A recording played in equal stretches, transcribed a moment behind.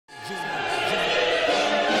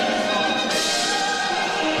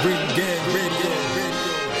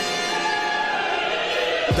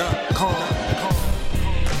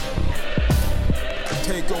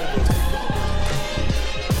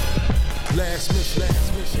Last mission.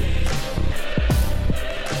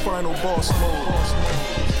 Final boss mode.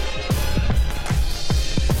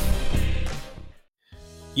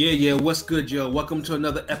 Yeah, what's good, yo? Welcome to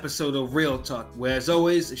another episode of Real Talk, where as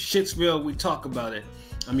always, shit's real, we talk about it.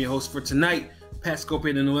 I'm your host for tonight, Pat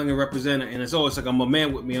Scopian, the New England representative, and as always, I got my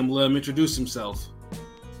man with me. I'm gonna let him introduce himself.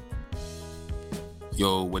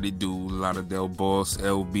 Yo, what it do? Lauderdale Boss,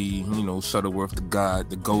 LB, Shuttleworth the God,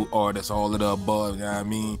 the GOAT artist, all of the above, you know what I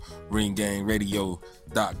mean?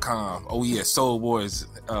 RingGangRadio.com. Oh yeah, Soul Wars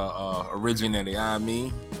originator, you know what I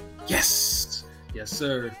mean? Yes,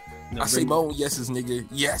 sir. I say my own yeses, nigga.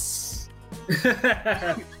 Yes.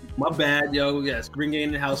 My bad, yo. Yes, Green Gang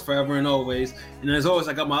in the house forever and always. And as always,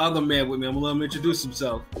 I got my other man with me. I'm gonna let him introduce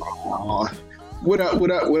himself. What up?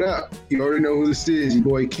 You already know who this is. Your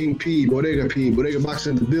boy King P, Bodega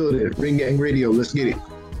Boxing in the building. Ring Gang Radio. Let's get it.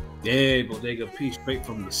 Yeah, Bodega P, straight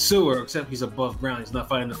from the sewer. Except he's above ground. He's not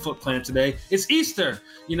fighting the Foot Clan today. It's Easter.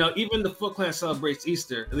 Even the Foot Clan celebrates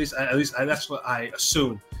Easter. At least that's what I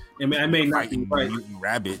assume. I may not be right. Mutant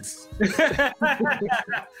rabbits. There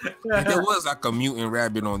was like a mutant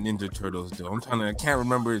rabbit on Ninja Turtles, though. I can't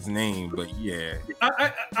remember his name, but yeah.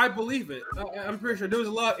 I believe it. I'm pretty sure there was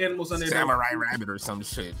a lot of animals on there. Samurai rabbit or some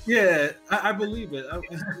shit. Yeah, I believe it.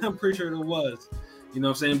 I'm pretty sure there was. You know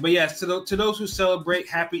what I'm saying? But yes, to those who celebrate,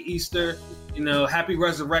 happy Easter. Happy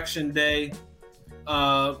Resurrection Day.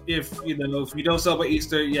 If you don't celebrate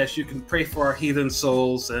Easter, yes, you can pray for our heathen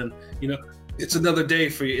souls, and it's another day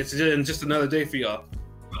for you. It's just another day for y'all.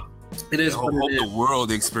 It is. I hope the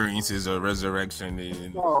world experiences a resurrection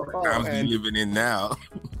in the times we living in now.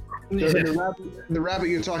 Yeah. The rabbit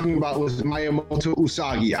you're talking about was Miyamoto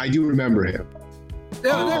Usagi. I do remember him.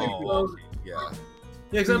 Yeah. Yeah,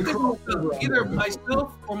 because I'm thinking either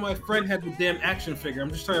myself or my friend had the damn action figure.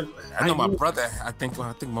 I'm just trying to. I know my brother. I think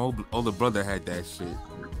my older brother had that shit.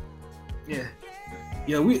 Yeah.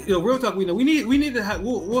 Yeah, real talk. We need to have.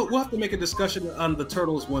 We'll have to make a discussion on the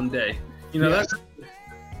turtles one day. We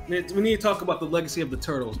need to talk about the legacy of the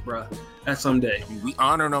turtles, bro. At some day. We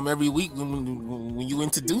honor them every week when you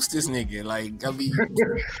introduce this nigga.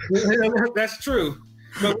 That's true.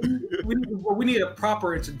 But we need a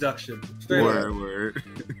proper introduction. Word.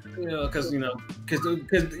 Because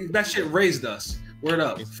that shit raised us. Word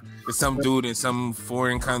up. It's some dude in some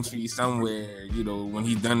foreign country somewhere, when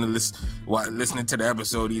he's done listening to the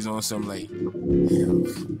episode, he's on some I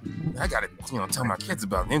gotta, tell my kids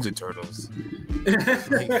about Ninja Turtles.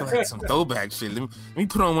 like some throwback shit. Let me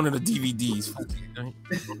put on one of the DVDs.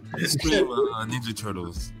 Stream Ninja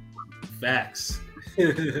Turtles. Facts.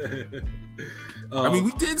 We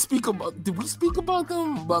did speak about. Did we speak about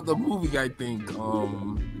them? About the movie? I think.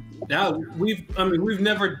 Now we've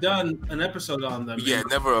never done an episode on them. Yeah,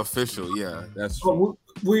 never official. Yeah, that's true. Well,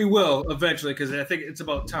 we will eventually, because I think it's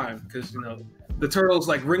about time. Because the Turtles,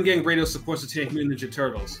 like Ring Gang Radio, supports the Teenage Mutant Ninja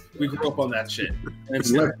Turtles. We grew up on that shit, and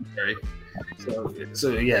it's necessary.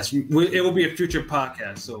 So yes, it will be a future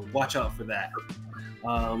podcast. So watch out for that.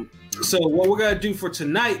 So what we're gonna do for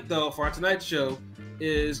tonight, though, for our tonight show,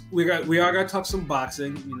 is we are gonna talk some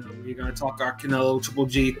boxing. We're gonna talk our Canelo Triple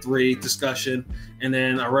G3 discussion, and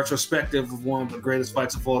then a retrospective of one of the greatest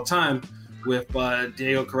fights of all time with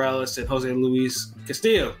Diego Corrales and Jose Luis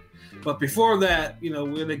Castillo. But before that, we're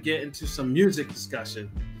gonna get into some music discussion.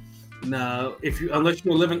 Now, unless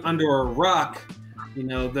you're living under a rock,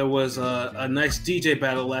 there was a nice DJ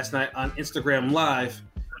battle last night on Instagram Live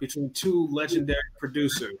between two legendary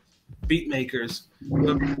producers, beat makers.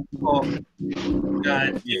 You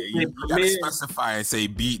gotta specify and say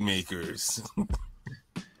beat makers.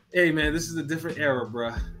 Hey man, this is a different era,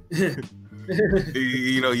 bro.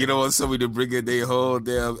 You don't want somebody to bring in their whole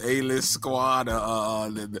damn A-list squad,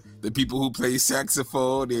 the people who play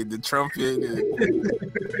saxophone and the trumpet, and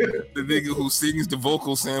the nigga who sings the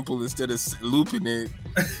vocal sample instead of looping it.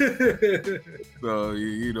 So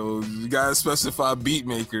you gotta specify beat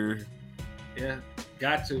maker. Yeah.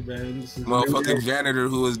 Got to, man. Motherfucking janitor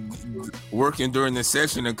who was working during the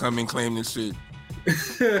session and come and claim this shit.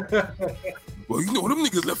 Well, them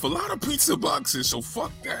niggas left a lot of pizza boxes, so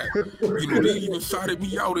fuck that. They even shouted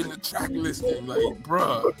me out in the track listing, like,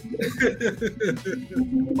 bruh.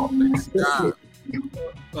 Stop.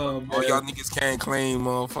 All y'all niggas can't claim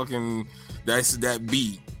motherfucking that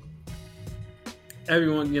beat.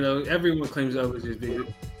 Everyone claims others as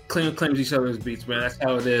beats. Claims each other's beats, man. That's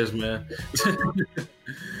how it is, man.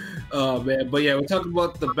 Oh man, but yeah, we're talking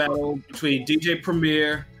about the battle between DJ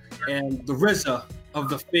Premier and the RZA of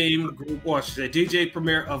the famed group, or I should say DJ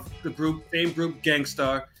Premier of the famed group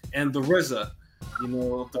Gangstar, and the RZA,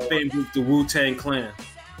 of the famed group, the Wu-Tang Clan.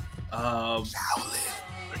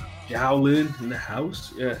 Shaolin in the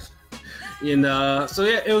house. Yes. And so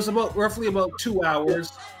yeah, it was roughly about 2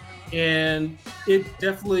 hours, and it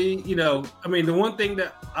definitely, I mean, the one thing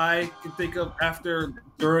that I can think of after,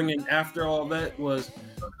 during, and after all that was,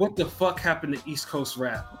 what the fuck happened to East Coast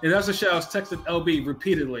rap? And that's the shit I was texting LB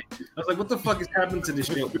repeatedly. I was like, what the fuck is happening to this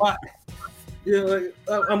shit? Why?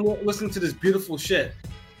 I'm listening to this beautiful shit.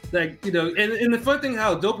 Like, and the fun thing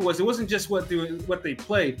how dope it wasn't just what they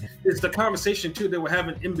played, it's the conversation too they were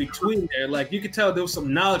having in between there. Like, you could tell there was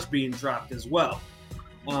some knowledge being dropped as well.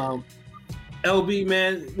 LB,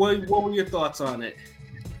 man, what were your thoughts on it?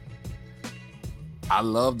 I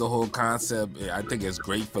love the whole concept. I think it's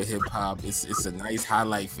great for hip hop. It's a nice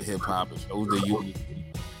highlight for hip hop. It shows the unity.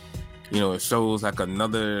 It shows like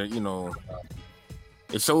another,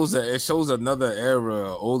 It shows another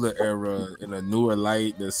era, older era, in a newer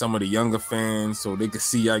light than some of the younger fans, so they could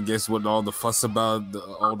see, I guess, what all the fuss about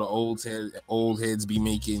all the old heads be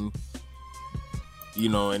making.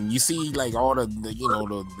 And you see like all the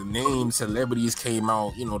names, celebrities came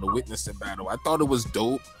out, to witness the battle. I thought it was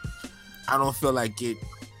dope. I don't feel like it,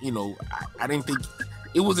 I didn't think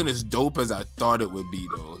it wasn't as dope as I thought it would be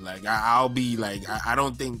though. Like I'll be like, I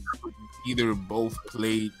don't think either both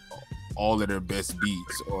played all of their best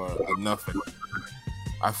beats or enough of it.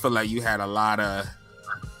 I feel like you had a lot of,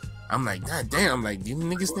 I'm like, God damn, like, you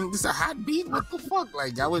niggas think this a hot beat? What the fuck?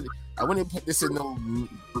 Like, I wouldn't put this in no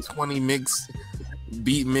 20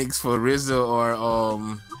 beat mix for RZA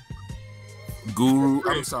or Guru.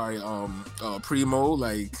 I'm sorry, Primo.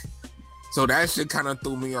 Like, so that shit kind of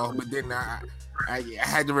threw me off. But then I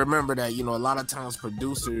had to remember that, a lot of times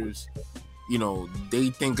producers, they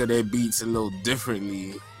think of their beats a little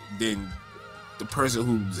differently than the person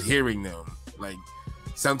who's hearing them. Like,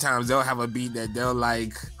 sometimes they'll have a beat that they'll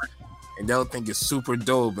like and they'll think it's super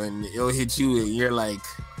dope, and it'll hit you and you're like,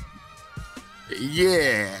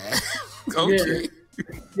 yeah. Okay.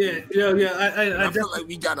 Yeah. I feel like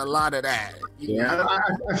we got a lot of that. Yeah,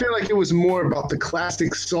 I feel like it was more about the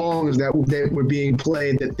classic songs that were being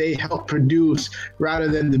played that they helped produce rather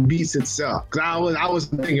than the beats itself. Cause I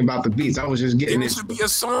wasn't thinking about the beats. I was just getting it. It should be a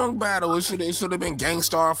song battle. It should have been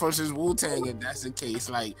Gangstar versus Wu-Tang if that's the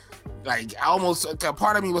case. Like I almost,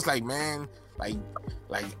 part of me was like, man, like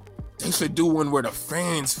they should do one where the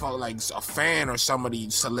fans felt like a fan or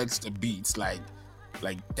somebody selects the beats. Like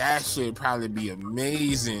that should probably be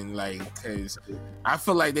amazing. Like, cause I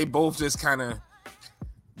feel like they both just kind of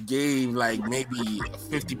gave like maybe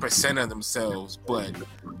 50% of themselves, but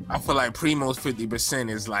I feel like Primo's 50%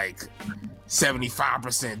 is like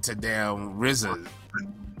 75% to damn RZA.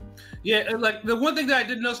 Yeah, and like the one thing that I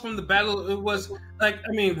did notice from the battle, it was like,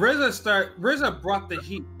 I mean, RZA brought the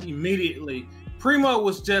heat immediately. Primo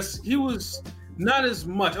was he was not as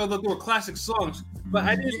much, although there were classic songs. But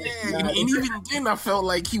I didn't. Yeah, and even then, I felt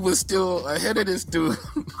like he was still ahead of this dude.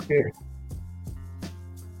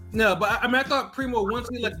 No, but I mean, I thought Primo, once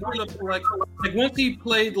he like once he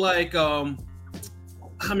played like he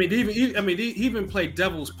even played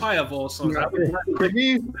Devil's Pie of all songs. For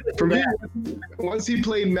me, once he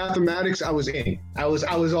played Mathematics, I was in. I was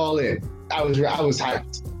all in. I was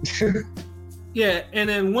hyped. Yeah, and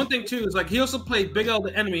then one thing too is like he also played Big L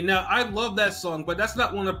the Enemy. Now I love that song, but that's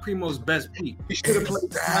not one of Primo's best beats. He should have played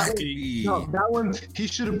that one. He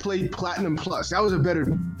should have played Platinum Plus. That was a better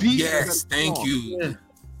beat. Yes, thank you. Yeah.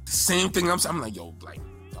 Same thing. I'm like,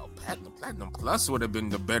 Platinum Plus would have been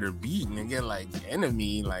the better beat, and again, like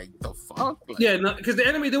Enemy, like the fuck. Like, yeah, because the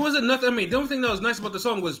Enemy, there wasn't nothing. I mean, the only thing that was nice about the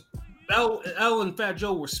song was L and Fat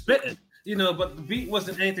Joe were spitting. But the beat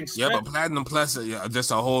wasn't anything special. Yeah, but Platinum Plus,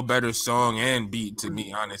 just a whole better song and beat to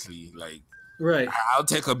me, honestly. Like, right. I'll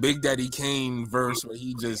take a Big Daddy Kane verse where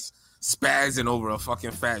he just spazzing over a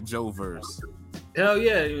fucking Fat Joe verse. Hell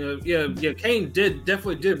yeah, yeah. Kane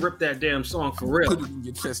definitely did rip that damn song for real. Put it in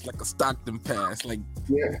your chest like a Stockton pass. Like,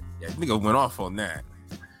 yeah, nigga went off on that.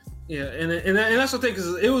 Yeah, and that's the thing,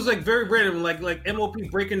 because it was like very random, like MOP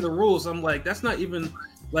breaking the rules. I'm like, that's not even.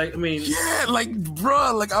 Like, I mean, yeah, like,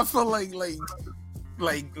 bruh, like, I feel like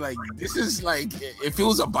this is like, if it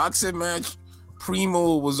was a boxing match,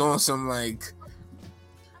 Primo was on some like,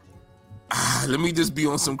 let me just be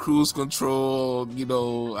on some cruise control,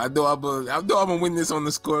 I know I'm gonna win this on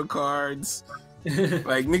the scorecards.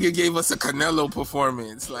 Like, nigga gave us a Canelo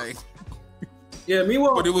performance, like, yeah.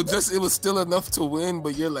 Meanwhile, but it was still enough to win.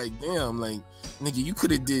 But you're like, damn, like, nigga, you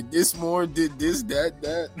could have did this more, did this,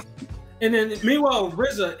 that. And then, meanwhile,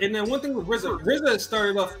 RZA, and then one thing with RZA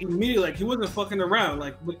started off immediately, like, he wasn't fucking around,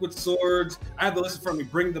 like, Liquid Swords, I had to listen from me,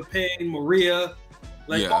 Bring the Pain, Maria,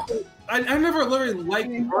 like, yeah. I never literally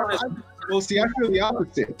liked Well, see, I feel the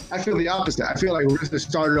opposite. I feel like RZA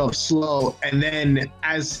started off slow, and then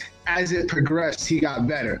as it progressed, he got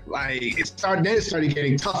better. Like it started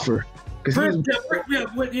getting tougher. When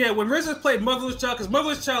RZA played Motherless Child, because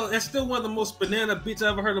Motherless Child is still one of the most banana beats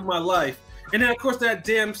I've ever heard in my life. And then, of course, that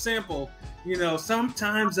damn sample,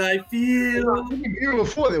 sometimes I feel. Even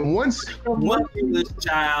before then, once Motherless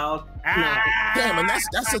Child. Damn, and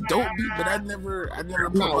that's a dope beat, but I never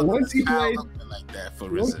put once he played like that for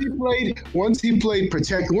RZA. Once he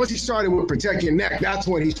started with Protect Your Neck, that's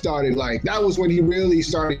when he started, like, that was when he really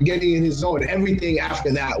started getting in his zone. Everything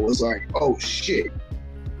after that was like, oh shit.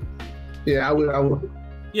 Yeah, I would.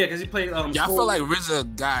 Yeah, because he played. I feel like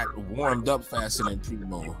RZA got warmed up faster than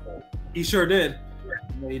Primo. He sure did.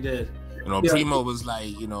 Yeah, he did. Primo was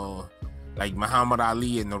like, like Muhammad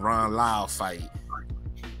Ali in the Ron Lyle fight.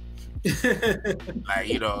 Like,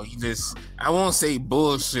 he just, I won't say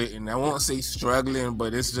bullshit and I won't say struggling,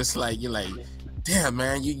 but it's just like, you're like, damn,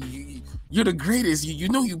 man, you're the greatest. You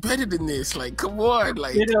know you better than this. Like, come on,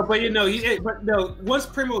 like. Once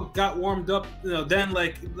Primo got warmed up, then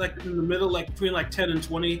like in the middle, like between like 10 and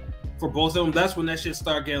 20 for both of them, that's when that shit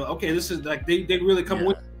started getting like, okay, this is like they really come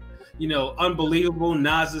with. Unbelievable,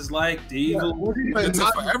 Nas is like, the Evil. It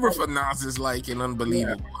took forever for Nas is like and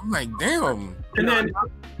Unbelievable. Yeah. I'm like, damn. And then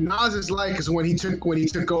Nas is like is when he took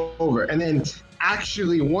over, and then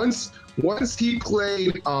actually once he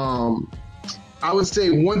played, I would say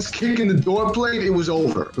once Kicking the Door played, it was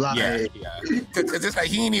over. Like, yeah. Because it's like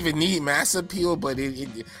he didn't even need Mass Appeal, but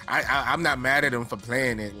I'm not mad at him for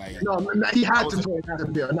playing it. Like, no, he had to play Mass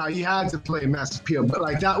Appeal. No, he had to play Mass Appeal. But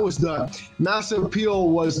like that was the Mass Appeal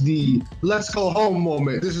was the let's go home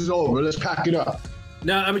moment. This is over. Let's pack it up.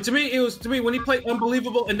 Now, I mean, to me when he played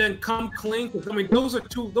Unbelievable and then Come Clean, because I mean those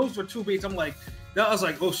were two beats. I'm like, that was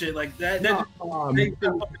like, oh shit, like that.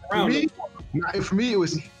 For me, it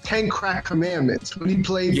was 10 Crack Commandments when he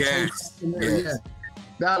played. Yes. Yeah.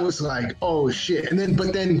 That was like, oh shit.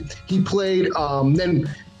 But then he played. Then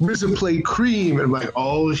RZA played Cream, and I'm like,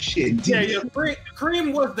 oh shit. Yeah.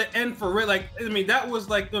 Cream was the end for real. Like, I mean, that was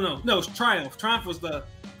like, no, it's Triumph. Triumph was the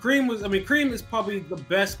Cream was. I mean, Cream is probably the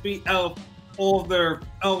best beat out of all the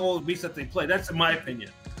beats that they played. That's in my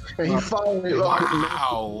opinion. And he finally.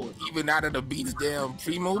 Wow. Even out of the beats, damn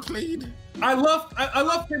Primo played. I love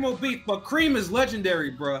Primo beats, but Cream is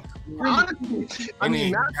legendary, bro. Honestly, I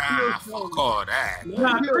mean, fuck all that.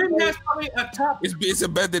 Cream has probably a top. It's a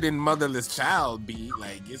better than Motherless Child beat.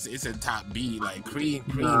 Like it's a top beat. Like Cream,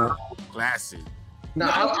 classic.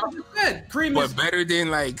 Cream but is better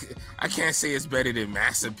than like I can't say it's better than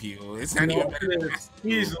Mass Appeal. It's not even better than Mass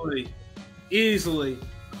Appeal. Easily.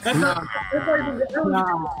 I don't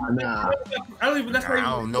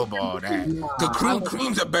know about that.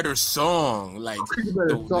 Cream's a better song. Like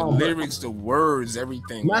the lyrics, the words,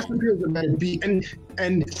 everything. Master Appeal's a better beat, and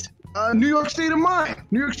New York State of Mind.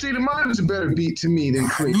 New York State of Mind was a better beat to me than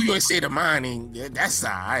Cream. New York State of Mind, that's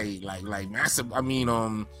alright. Like Master. I mean,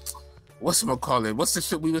 whatchamacallit? What's the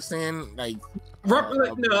shit we were saying? Like. First of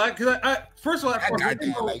all, I got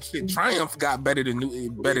like shit. Triumph got better than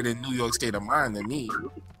New York State of Mind than me.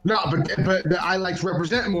 No, but I like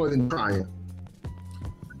Represent more than Triumph.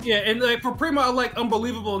 Yeah, and like for Primo, I like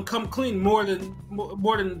Unbelievable and Come Clean more than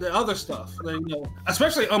the other stuff. Like,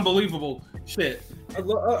 especially Unbelievable shit. I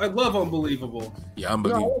love Unbelievable. Yeah,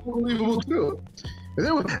 Unbelievable. No, Unbelievable too.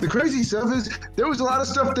 The crazy stuff is there was a lot of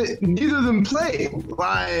stuff that neither of them played.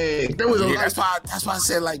 Like there was that's why I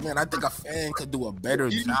said, like, man, I think a fan could do a better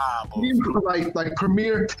job. Like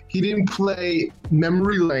Premier, he didn't play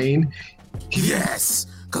Memory Lane. Yes.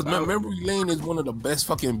 Because Memory Lane is one of the best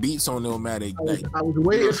fucking beats on Illmatic. I was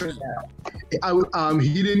waiting for that.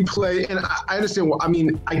 He didn't play, and I understand. I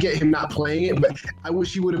mean, I get him not playing it, but I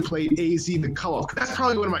wish he would have played AZ The Color. That's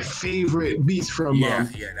probably one of my favorite beats from.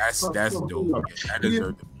 That's dope.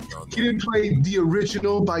 Yeah, he didn't play The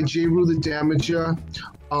Original by J. Rule the Damager.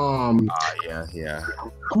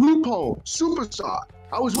 Group Home, Superstar.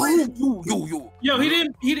 I was waiting. Yo, he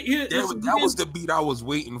didn't. That was the beat I was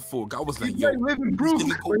waiting for. I was like, yo, Living Proof.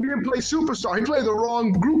 But he didn't play Superstar. He played the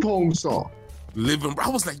wrong Group Home song. I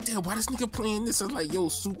was like, damn, why this nigga playing this? I was like, yo,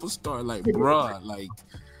 Superstar, like, bruh,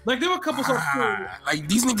 like there were a couple songs. Like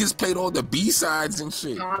these niggas played all the B-sides and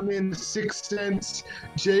shit. Common, 6th Sense,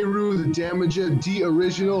 J. Rue, The Damager, The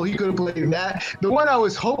Original. He could have played that. The one I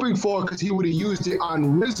was hoping for, because he would have used it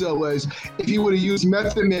on RZA, was if he would have used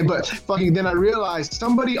Method Man. But fucking then I realized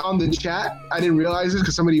somebody on the chat, I didn't realize this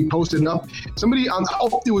because somebody posted up.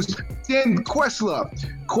 It was Dan Questlove.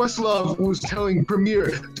 Questlove was telling Premier,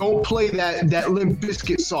 don't play that Limp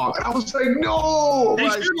Bizkit song. And I was like, no!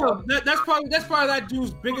 That's probably that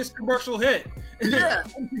dude's biggest commercial hit. Yeah,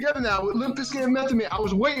 together now with Limp Bizkit and Method Man. I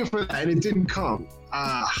was waiting for that, and it didn't come.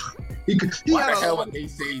 He Why had the a- hell would they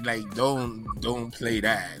say like don't play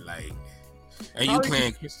that like? And you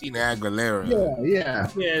playing Christina Aguilera? Yeah.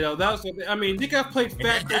 Yeah, no, that was. I mean, they got played And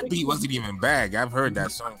Fat. that beat wasn't even bad. I've heard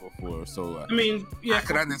that song before, so I mean, yeah, I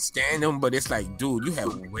could understand them, but it's like, dude, you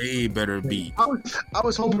have way better beat. I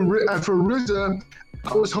was hoping for RZA.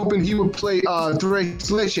 I was hoping he would play Tres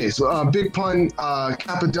Leches, Big Pun,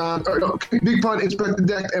 Capadon, or no, Big Pun, Inspector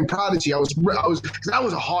Deck, and Prodigy. Cause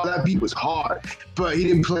that beat was hard, but he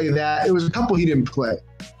didn't play that. It was a couple he didn't play.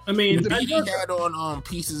 I mean, The beat he had on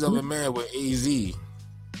Pieces of a Man with AZ.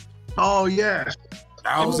 Oh yeah,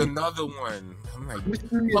 That was another one. I'm like,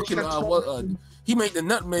 fucking he made the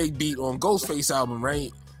Nutmeg beat on Ghostface album,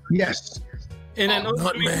 right? Yes. and then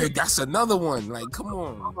Nutmeg, that's another one. Like, come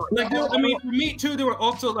on. like, I mean, for me too, there were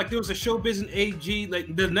also like there was a Showbiz and AG,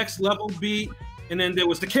 like the Next Level beat, and then there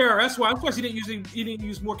was the KRS one. Of course, he didn't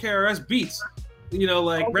use more KRS beats. You know,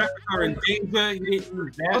 like Rapper Car and Danger. He didn't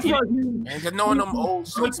use that. And just knowing them old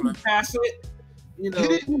shits, man. Pass it. You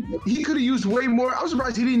know, He could have used way more. I was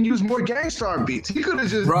surprised he didn't use more Gangstar beats. He could have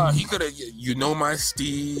just. Bruh, he could have, you know, my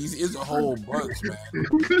steez. It's a whole bunch, man.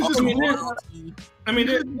 I mean,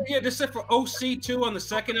 they said for OC too on the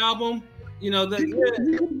second album. You know, He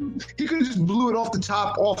could have just blew it off the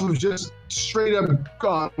top, off of just straight up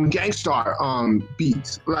Gangstar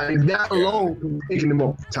beats. Like that alone, taking him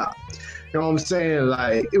off the top. You know what I'm saying?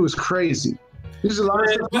 Like it was crazy. There's a lot of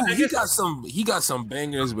stuff. Dude, he got some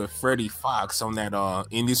bangers with Freddie Fox on that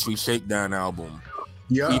Industry Shakedown album.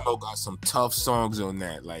 Yeah. Primo got some tough songs on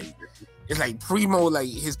that. Like it's like Primo, like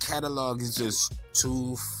his catalog is just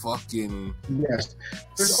too fucking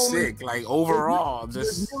sick. Like overall,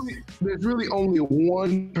 there's really only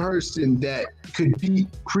one person that could beat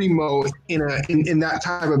Primo in that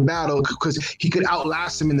type of battle because he could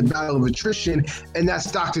outlast him in the battle of attrition, and that's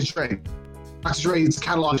Dr. Dre. Dr. Dre's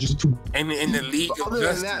catalog is just too. And in the League of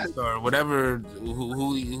Other than Justice or whatever,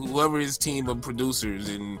 whoever his team of producers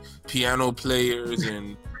and piano players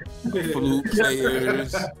and flute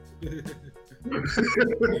players. And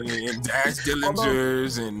Dash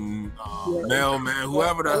Dillingers and Mailman,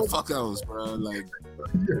 whoever the fuck else, bro. Like,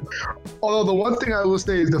 although the one thing I will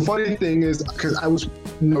say is the funny thing is because I was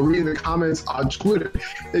reading the comments on Twitter,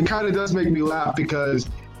 it kind of does make me laugh because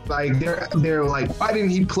like they're like, why didn't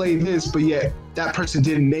he play this? But yet that person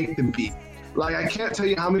didn't make the beat. Like I can't tell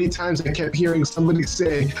you how many times I kept hearing somebody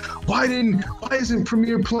say, why isn't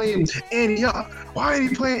Premier playing Annie Up? Why ain't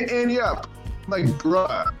he playing Annie Up? Like,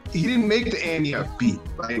 bruh, he didn't make the Annie Up beat.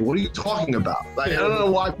 Like, what are you talking about? Like, I don't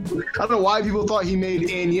know why people thought he made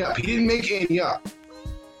Annie Up. He didn't make Annie Up.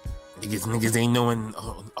 Niggas ain't knowing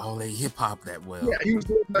all that hip hop that well. Yeah, he was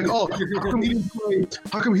like, oh,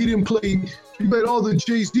 how come he didn't play? He played all the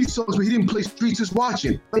Jay-Z songs, but he didn't play Streets is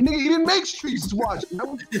Watching. Like, nigga, he didn't make Streets is Watching. That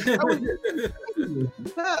was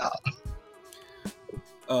yeah.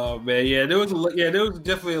 Oh man, yeah, there was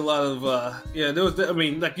definitely a lot of there was. I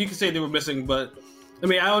mean, like you could say they were missing, but I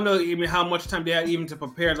mean, I don't know even how much time they had even to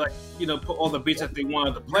prepare, like put all the beats that they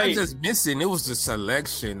wanted to play. Not just missing, it was the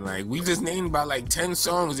selection. Like we just named about like 10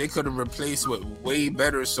 songs they could have replaced with way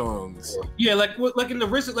better songs. Yeah, like in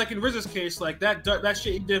RZA's case, like that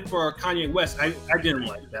shit he did for Kanye West, I didn't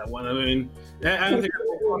like that one. I mean, I don't think.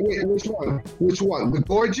 Which one? The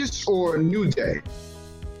Gorgeous or New Day?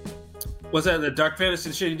 Was that the Dark Fantasy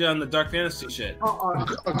shit he did on the Dark Fantasy shit?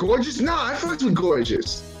 Gorgeous? Nah, I fucked with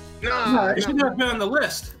Gorgeous. Nah, it should have been on the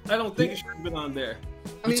list. I don't think it should have been on there.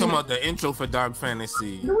 You talking about the intro for Dark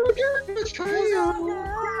Fantasy? No,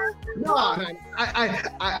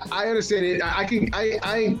 I understand it. I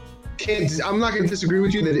can't. I'm not gonna disagree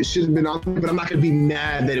with you that it should have been on there, but I'm not gonna be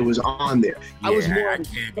mad that it was on there. Yeah, I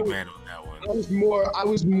can't be mad on that one. I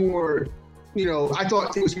was more. I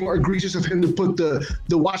thought it was more egregious of him to put the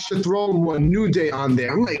Watch the Throne one, New Day, on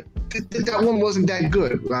there. I'm like, that one wasn't that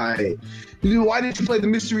good. Like, why didn't you play the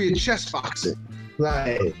Mystery of Chess Boxing?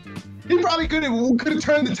 Like, he probably could have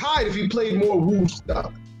turned the tide if he played more Wu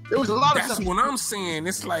stuff. There was a lot of stuff. That's what I'm saying.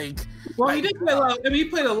 It's like, he did play a lot. I mean, he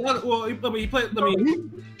played a lot.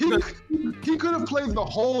 He could have played the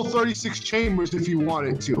whole 36 chambers if he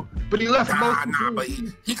wanted to, but he left but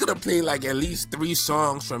he could have played like at least 3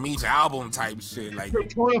 songs from each album type shit. Like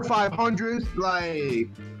Daytona 500, like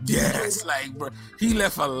yes, like bro, he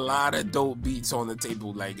left a lot of dope beats on the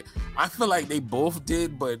table. Like I feel like they both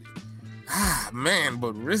did, but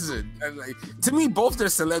but RZA, like to me, both their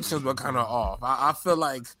selections were kind of off. I feel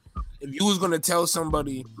like if you was gonna tell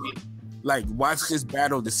somebody like watch this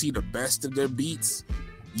battle to see the best of their beats,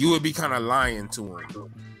 you would be kind of lying to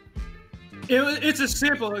them. It's a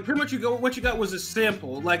sample. Like, pretty much, what you got was a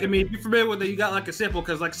sample. Like, I mean, if you're familiar with it, you got like a sample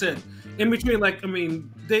because, like I said, in between, like, I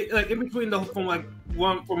mean, they like in between from round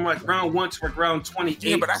 1 to like round 28.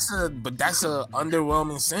 Yeah, but that's a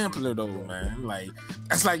underwhelming sampler though, man. Like,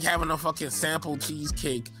 that's like having a fucking sample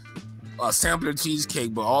cheesecake, a sampler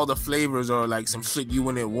cheesecake, but all the flavors are like some shit you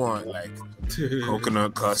wouldn't want, like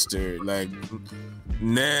coconut custard, like.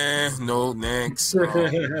 Nah, no, next.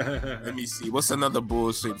 Let me see. What's another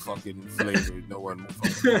bullshit fucking flavor? No one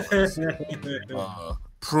fucking wants.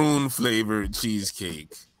 Prune flavored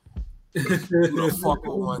cheesecake. Who the fuck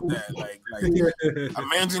would want that? Like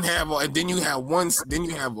imagine and then you have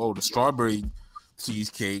the strawberry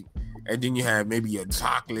cheesecake, and then you have maybe a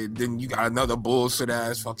chocolate, then you got another bullshit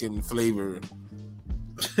ass fucking flavor.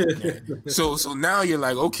 Yeah. So now you're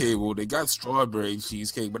like, okay, well, they got strawberry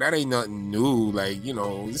cheesecake, but that ain't nothing new. Like, you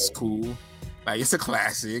know, it's cool. Like, it's a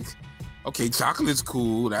classic. Okay, chocolate's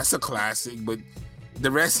cool. That's a classic, but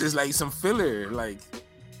the rest is like some filler. Like,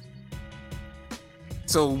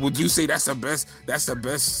 so would you say that's the best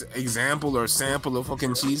example or sample of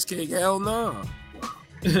fucking cheesecake? Hell no.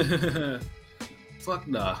 Fuck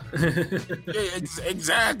nah. Yeah,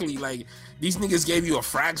 exactly. Like, these niggas gave you a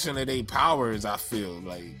fraction of their powers, I feel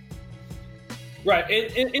like. Right,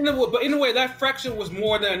 in a way, that fraction was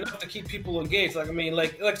more than enough to keep people engaged. Like, I mean,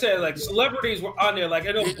 like I said, like celebrities were on there. Like,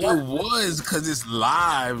 I know it was because it's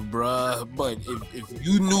live, bruh. But if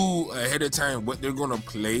you knew ahead of time what they're gonna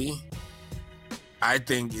play, I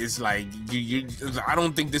think it's like I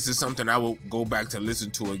don't think this is something I will go back to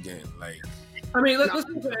listen to again. Like. I mean, let's look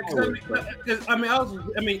at it. I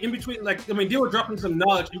mean, in between, like, I mean, they were dropping some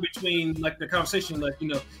knowledge in between, like, the conversation, like, you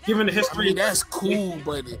know, given the history. I mean, that's cool,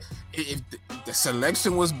 but if the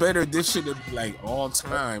selection was better, this should have, like, all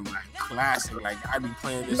time, like, classic. Like, I'd be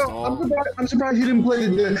playing this all. I'm surprised you didn't play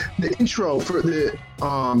the intro for the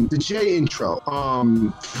J intro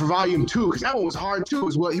for Volume 2, because that one was hard too.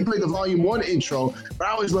 As well, he played the Volume 1 intro, but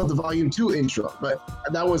I always loved the Volume 2 intro. But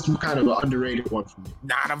that was kind of an underrated one for me.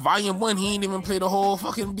 Nah, the Volume 1, he ain't even play the whole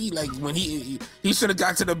fucking beat. Like, when he should have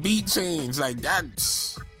got to the beat change. Like,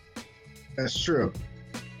 that's true.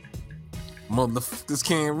 Motherfuckers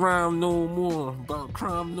can't rhyme no more about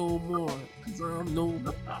crime no more. 'Cause I'm no.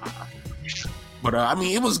 But I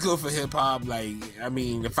mean, it was good for hip hop. Like, I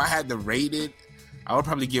mean, if I had to rate it, I would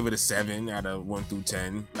probably give it a 7 out of 1 through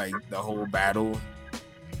 10. Like, the whole battle.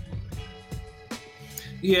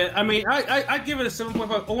 Yeah, I mean, I give it a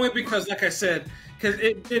 7.5 only because, like I said, because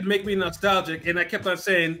it did make me nostalgic, and I kept on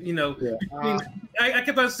saying, you know, I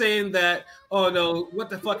kept on saying that, oh no,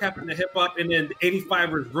 what the fuck happened to hip hop, and then the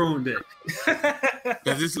 85ers ruined it.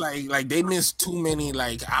 Because it's like they missed too many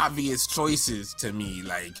like obvious choices to me.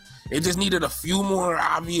 Like, it just needed a few more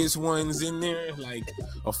obvious ones in there, like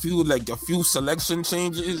a few selection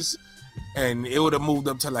changes, and it would have moved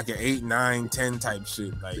up to like an 8, 9, 10 type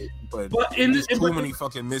shit. Like, but too many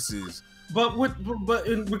fucking misses. But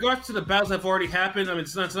in regards to the battles that have already happened, I mean,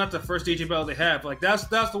 it's not the first DJ battle they have. Like, that's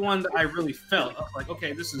the one that I really felt. I was like,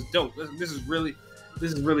 okay, this is dope. This is really dope.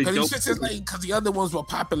 Because the other ones were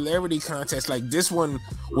popularity contests. Like, this one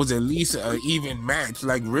was at least an even match.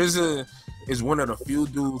 Like, RZA is one of the few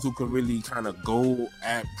dudes who could really kind of go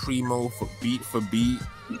at Primo for beat,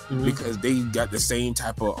 because they got the same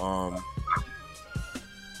type of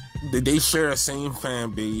they share a same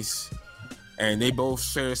fan base. And they both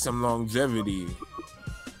share some longevity,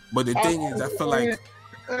 but the thing is, I feel like,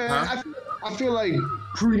 I feel like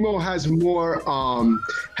Primo has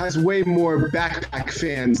way more backpack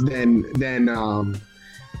fans than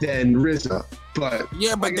RZA. But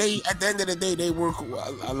yeah, but they at the end of the day, they work.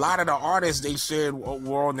 A lot of the artists they shared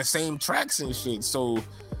were on the same tracks and shit. So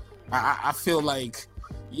I feel like,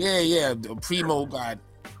 yeah, Primo got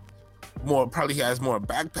probably has more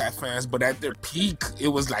backpack fans, but at their peak, it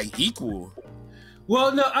was like equal.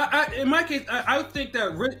 Well, no, in my case, I would think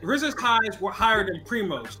that RZA's highs were higher than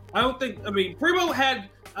Primo's. I don't think. I mean, Primo had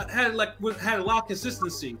a lot of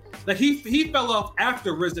consistency. Like, he fell off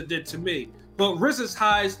after RZA did to me, but RZA's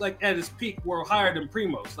highs, like at his peak, were higher than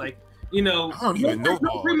Primo's. Like, you know, I don't even know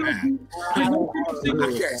all that. I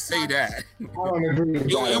can't say that. I don't agree with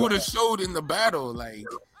that. It would have showed in the battle, like.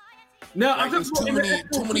 No, like, I'm just too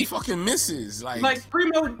many fucking misses. Like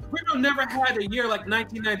Primo never had a year like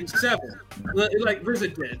 1997, like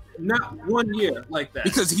RZA did. Not one year like that.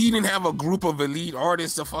 Because he didn't have a group of elite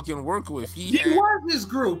artists to fucking work with. He was his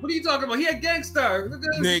group. What are you talking about? He had Gangstar.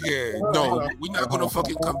 Nigga, no, we're not gonna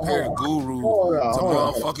fucking compare Guru to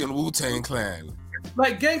motherfucking Wu-Tang Clan.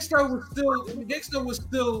 Like, Gangstar was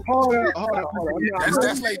still. Hold on.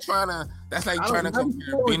 That's like trying to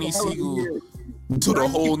compare Benny Siegel to the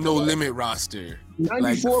whole No Limit roster.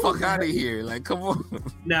 Like, fuck out of here. Like, come on.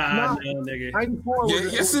 Nah, nigga. 94 Yeah,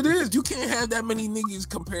 yes, it is. You can't have that many niggas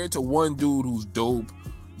compared to one dude who's dope,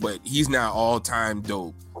 but he's not all time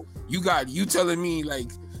dope. You telling me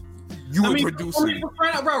like you were producing.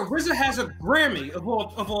 Bro, RZA has a Grammy of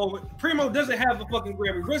all. Primo doesn't have a fucking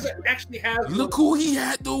Grammy. RZA actually has. Look who he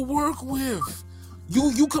had to work with.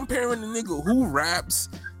 You comparing the nigga who raps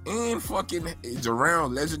and fucking is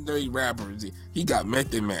around legendary rappers. He got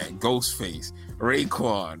Method Man, Ghostface,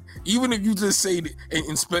 Raekwon. Even if you just say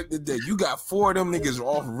Inspector Deck, you got 4 of them niggas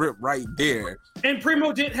off rip right there. And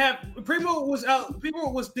Primo was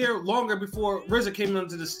there longer before RZA came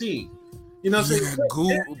onto the scene. You know what I'm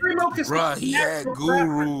saying? He had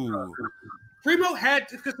Guru. Primo had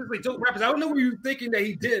consistently dope rappers. I don't know what you were thinking that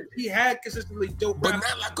he did. He had consistently dope rappers. But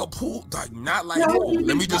not like a pool, like not like,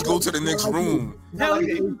 let me just go to the next room. Hell, he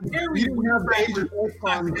didn't have the Age of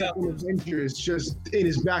Ultron Avengers just in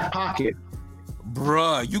his back pocket.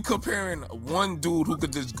 Bruh, you comparing one dude who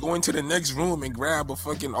could just go into the next room and grab a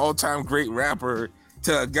fucking all-time great rapper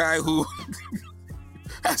to a guy who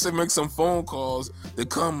has to make some phone calls to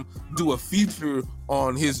come do a feature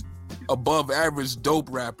on his above-average dope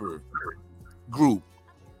rapper group.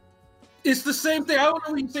 It's the same thing. I don't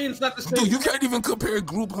know what you're saying. It's not the same. Dude, you can't even compare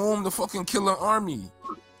Group Home to fucking Killer Army.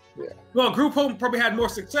 Yeah. Well, Group Home probably had more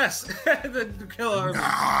success than Killer Army.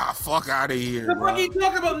 Nah, fuck out of here. What the fuck are you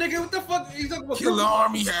talking about, nigga? What the fuck are you talking about? Killer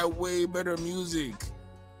Army had way better music.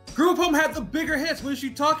 Group Home had the bigger hits. What is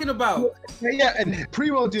you talking about? Yeah, and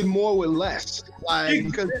Primo did more with less. Like,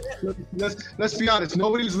 because let's be honest,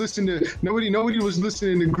 nobody was listening to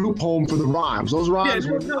Group Home for the rhymes. Those rhymes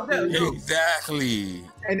were exactly.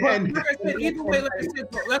 And like I said, either way, like I said,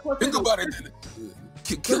 that's what think about it.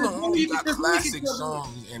 Killer Army got classic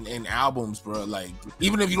songs and albums, bro. Like,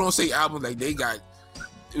 even if you don't say albums, like they got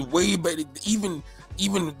way better. Even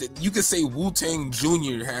you could say Wu-Tang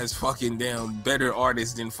Jr. has fucking damn better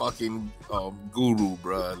artists than fucking Guru,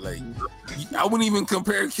 bro. Like, I wouldn't even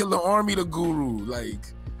compare Killer Army to Guru.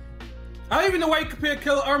 Like, I don't even know why you compare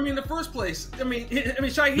Killer Army in the first place. I mean,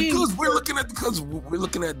 Shaheed. Because we're looking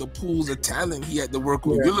at the pools of talent he had to work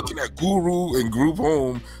with. We're looking at Guru and Group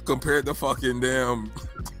Home compared to fucking damn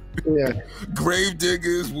Grave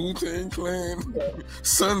Diggers, Wu-Tang Clan,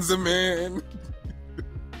 Sons of Man.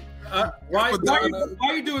 Why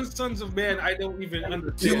are you doing Sons of Man? I don't even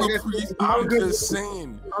understand. I'm just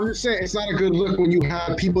saying. It's not a good look when you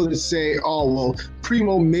have people that say, "Oh, well,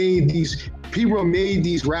 Primo made these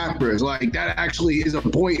rappers." Like, that actually is a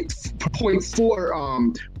point for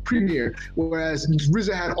Premier. Whereas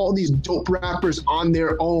RZA had all these dope rappers on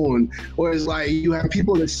their own. Whereas, like, you have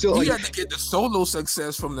people that still had to get the solo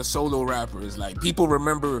success from the solo rappers. Like, people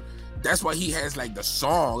remember. That's why he has like the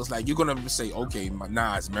songs. Like, you're gonna say, okay,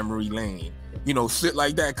 Nas, Memory Lane, you know, shit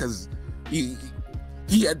like that, because he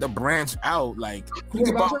had to branch out. Like, I'm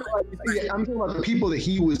talking about the people that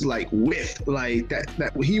he was like with, like that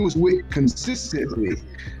he was with consistently.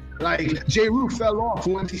 Like, J. Rue fell off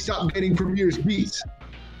once he stopped getting Premier's beats.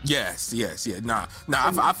 Yes, yeah. I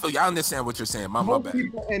feel you. I understand what you're saying. My bad.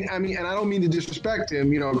 People, and I don't mean to disrespect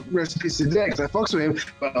him, you know, rest in peace to Dex, I fucks with him,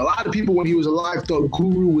 but a lot of people when he was alive thought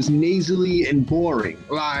Guru was nasally and boring.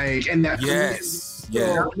 Like, and that. Yes.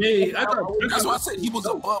 Yeah. That's why I said he was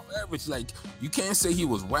above average. Like, you can't say he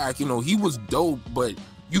was whack. You know, he was dope, but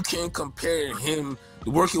you can't compare him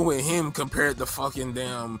working with him compared to fucking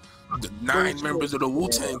the 9 members of the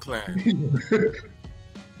Wu-Tang Clan.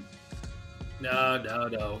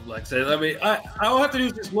 No. Like I said, I mean, all I have to do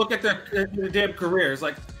is just look at their damn careers.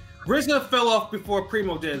 Like, RZA fell off before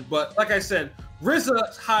Primo did, but like I said,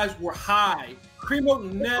 RZA's highs were high. Primo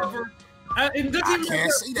never. I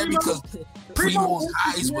can't say that because Primo's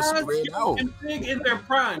highs were spread out. Big in their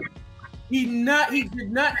prime. He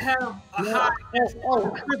did not have a high.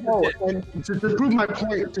 And to prove my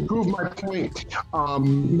point,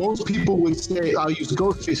 most people would say, I'll use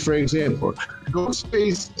Ghostface for example.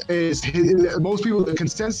 Ghostface the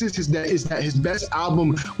consensus is that his best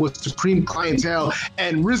album was Supreme Clientele,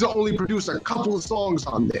 and RZA only produced a couple of songs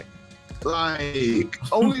on there. Like,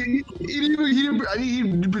 only he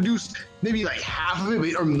produced maybe like half of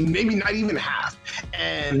it, or maybe not even half,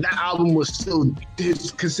 and that album was still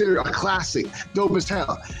considered a classic, dope as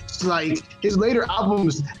hell. It's like his later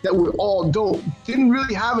albums that were all dope didn't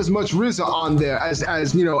really have as much RZA on there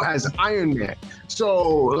as you know, as Iron Man.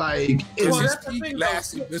 So like, his peak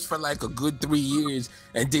lasted just for like a good 3 years,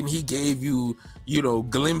 and then he gave you, you know,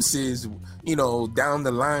 glimpses, you know, down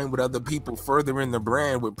the line with other people further in the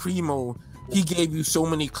brand. With Primo, he gave you so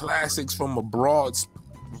many classics from a broad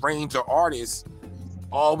range of artists,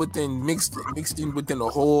 all within mixed in within the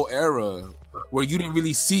whole era. where you didn't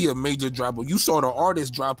really see a major drop off. You saw the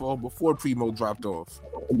artist drop off before Primo dropped off.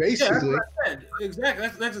 Basically, that's what I said. Exactly.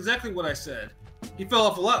 That's exactly what I said. He fell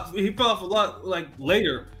off a lot. He fell off a lot like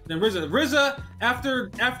later than RZA. RZA after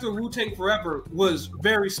Wu-Tang Forever was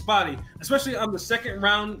very spotty, especially on the second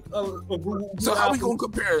round of So how we gonna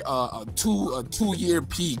compare a 2-year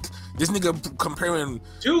peak? This nigga comparing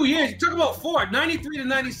 2 years. You talk about 93 to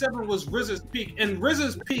 97 was RZA's peak, and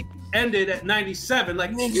RZA's peak ended at 97. Like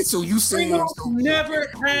nigga, so you saying Primo never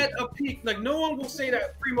had a peak. Like no one will say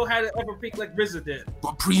that Primo had an ever peak like RZA did.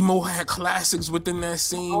 But Primo had classics within that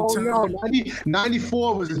same time. No,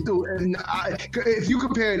 94 was a dude. And if you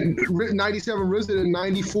compare 97 RZA to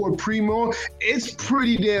 94 Primo, it's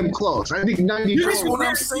pretty damn close. I think 94. That's what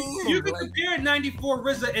I'm saying. You can compare 94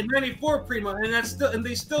 RZA and 94 Primo, and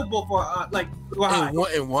they still both are high.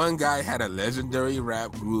 And one guy had a legendary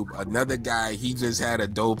rap group. Another guy, he just had a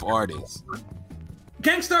dope artist.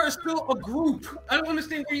 Gangstar is still a group. I don't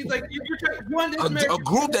understand where you're trying. A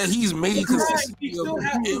group that he's made consistently.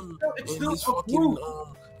 It's still a group.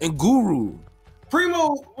 And Guru.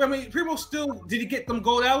 Primo still did he get them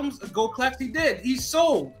gold albums, gold plaques? He did. He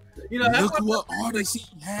sold. You know, look what artists he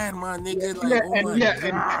had, my nigga. Like, oh my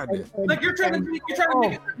god. Like you're trying to make it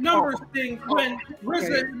a numbers thing when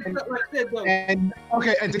RZA like that though. And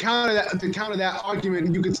to counter that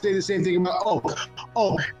argument, you could say the same thing about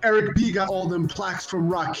Eric B got all them plaques from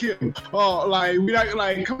Rakim.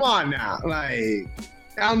 Come on now, like.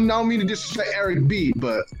 I don't mean to disrespect Eric B,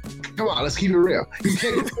 but come on, let's keep it real. You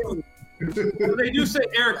can't. They do say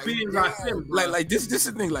Eric B and Rakim. Like this is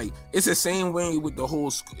the thing. Like it's the same way with the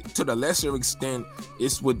whole. To the lesser extent,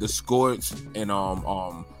 it's with the Scorch and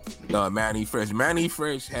the Manny Fresh. Manny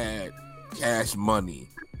Fresh had Cash Money,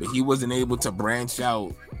 but he wasn't able to branch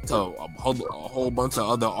out to a whole bunch of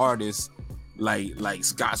other artists like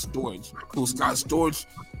Scott Storch. Who Scott Storch.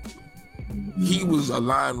 He was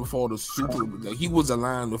aligned with all the superstars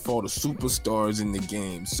in the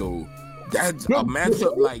game. So that's a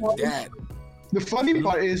matchup like that. The funny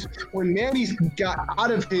part is when Manny got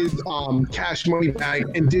out of his Cash Money bag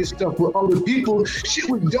and did stuff with other people, shit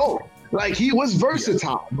was dope. Like he was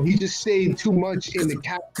versatile, but he just stayed too much in the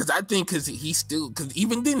cat. Because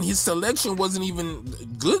even then his selection wasn't even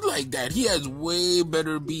good like that. He has way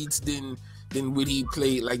better beats than what he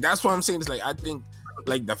played. Like that's what I'm saying. It's like I think.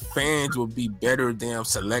 Like the fans would be better damn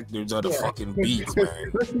selectors of the fucking beats,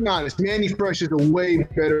 man. Let's be honest, Manny Fresh is a way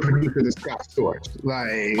better producer than Scott Storch.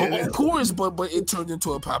 Of course, but it turned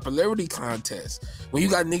into a popularity contest. When you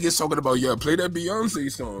got niggas talking about, play that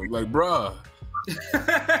Beyonce song, like, bruh.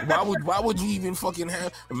 why would you even fucking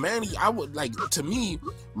have Manny? I would to me,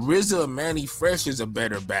 RZA and Manny Fresh is a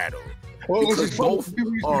better battle. Well, which is both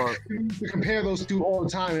are to compare those two all the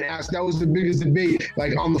time and ask. That was the biggest debate,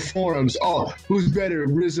 like on the forums. Oh, who's better,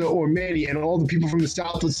 RZA or Manny? And all the people from the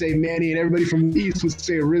South would say Manny, and everybody from the East would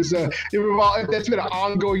say RZA. That's been an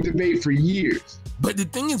ongoing debate for years. But the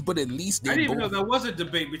thing is, at least I didn't even know there was a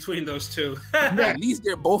debate between those two. At least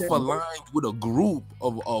they're both aligned with a group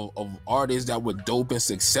of artists that were dope and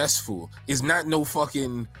successful. It's not no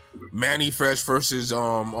fucking Manny Fresh versus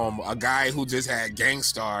a guy who just had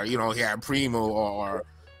Gangstar. You know, he had Primo or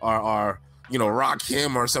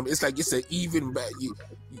Rakim or something. It's like it's an even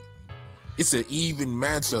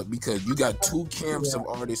matchup because you got two camps of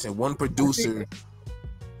artists and one producer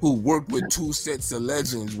who worked with two sets of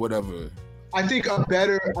legends, whatever. I think a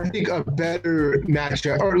better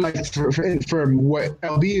matchup, or like for what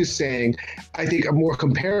LB is saying, I think a more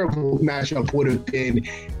comparable matchup would have been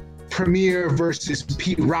Premier versus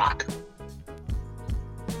Pete Rock.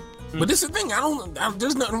 But this is the thing.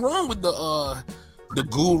 There's nothing wrong with the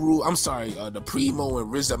Guru. I'm sorry, the Primo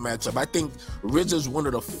and RZA matchup. I think RZA's one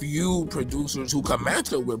of the few producers who can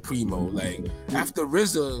match up with Primo. Like after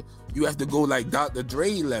RZA, you have to go like Dr.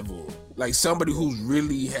 Dre level. Like somebody who's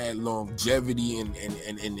really had longevity in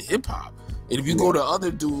hip hop. And if you go to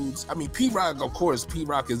other dudes, I mean, P-Rock, of course,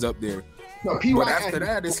 P-Rock is up there. No, P-Rock. But after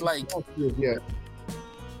that, it's like you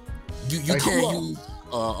can't use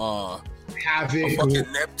Havoc, fucking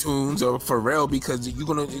Neptunes or Pharrell because you're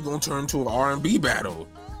gonna turn into an R&B battle.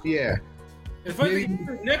 Yeah. It's funny,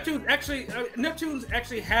 Neptunes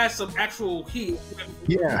actually has some actual heat.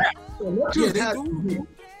 Yeah. Neptunes do.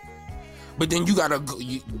 But then you gotta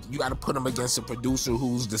put them against a producer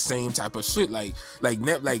who's the same type of shit, like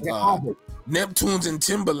Neptunes and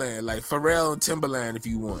Timbaland, like Pharrell and Timbaland, if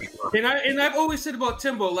you want. And I've always said about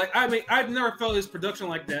Timbo, like I've never felt his production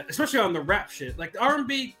like that, especially on the rap shit. Like the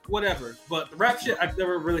R&B, whatever, but the rap shit I've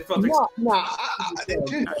never really felt.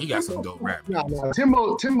 He got some dope rap. Nah.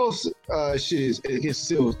 Timbo's shit it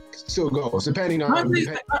still goes depending on. I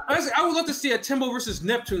would love to see a Timbo versus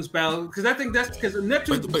Neptune's battle because I think that's because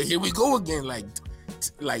Neptune. But here we go again. Like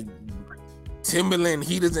Timberland,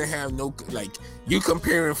 he doesn't have no like. You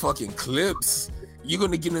comparing fucking Clips. You're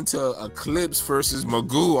gonna get into a Clips versus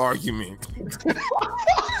Magoo argument.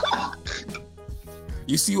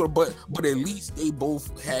 You see what? But at least they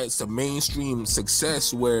both had some mainstream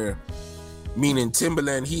success. Where, meaning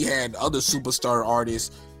Timberland, he had other superstar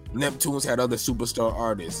artists. Neptunes had other superstar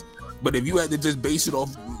artists. But if you had to just base it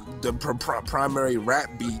off the primary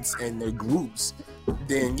rap beats and their groups,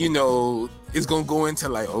 then it's gonna go into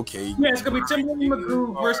like, okay, yeah, it's gonna be Timberland and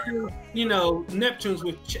Magoo versus Neptunes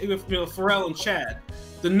with Pharrell and Chad,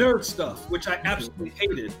 the nerd stuff, which I absolutely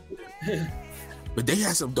hated. But they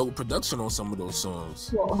had some dope production on some of those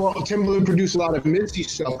songs. Well, Timberland produced a lot of Missy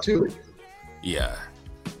stuff too. Yeah.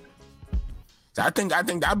 So I think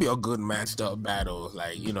that'd be a good matched up battle,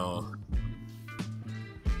 like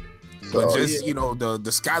But just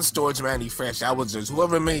the Scott Storch Manny Fresh, that was just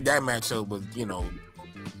whoever made that matchup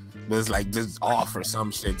was like just off or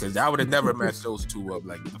some shit, because I would have never matched those two up.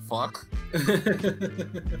 Like, the fuck.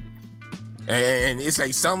 And it's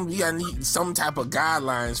like you need some type of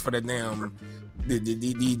guidelines for the damn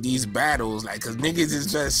these battles, like, because niggas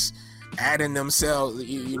is just adding themselves.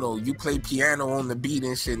 You play piano on the beat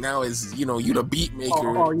and shit. Now it's you the beat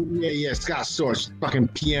maker. Oh yeah, Scott Storch, fucking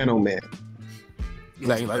piano man.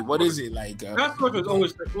 Like what is it like? Scott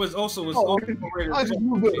Storch was also I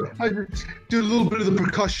just do a little bit of the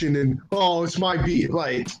percussion and it's my beat.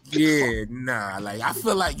 Like, yeah, nah. Like, I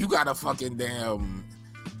feel like you gotta fucking damn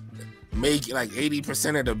make like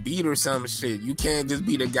 80% of the beat or some shit. You can't just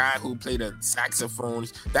be the guy who played the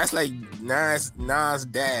saxophones. That's like Nas'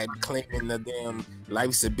 dad claiming the damn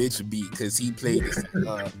 "Life's a Bitch" beat because he played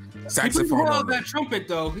the saxophone. He held that trumpet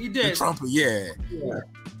though. He did. The trumpet, yeah.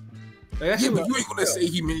 Like, yeah, but you ain't gonna say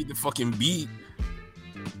he made the fucking beat.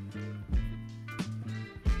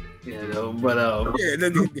 But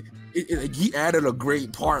he added a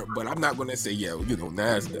great part, but I'm not gonna say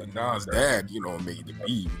Nas dad made the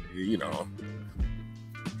beat.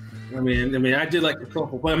 I mean, I did like the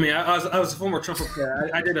trumpet, but I mean, I was a former trumpet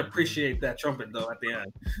player. I did appreciate that trumpet though at the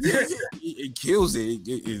end. Yeah, it kills it.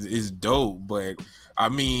 It's dope, but I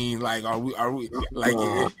mean, like, are we like?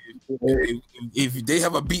 If they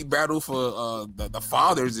have a beat battle for the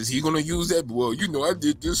fathers, is he gonna use that? Well, I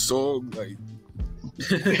did this song, like.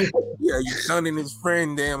 Yeah, your son and his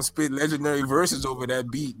friend damn spit legendary verses over that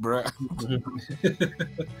beat, bro.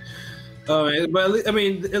 But I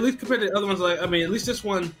mean, at least compared to the other ones, like, I mean, at least this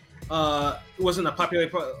one wasn't a popularity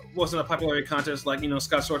contest like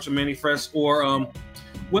Scott Storch and Manny Fresh, or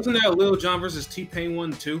wasn't there a Lil Jon versus T-Pain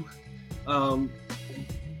one too? I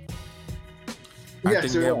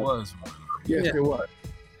think there was. Yes, there was.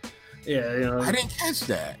 Yeah, I didn't catch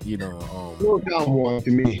that. Lil Jon won for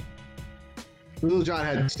me. Lil Jon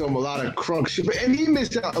had a lot of crunk shit, and he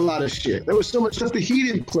missed out a lot of shit. There was so much stuff that he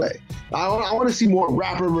didn't play. I want to see more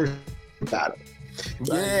rapper versus battle.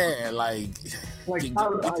 Yeah, like hip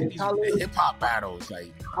hop battles.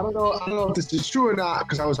 Like, I don't know if this is true or not,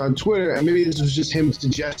 because I was on Twitter and maybe this was just him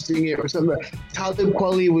suggesting it or something. Talib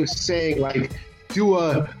Kweli was saying, like, do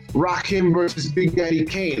a Rakim versus Big Daddy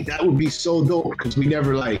Kane. That would be so dope, because we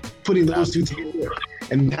never putting those two together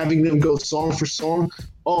and having them go song for song.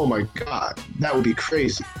 Oh my god, that would be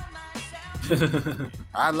crazy.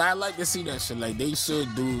 I like to see that shit. Like, they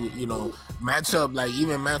should do, match up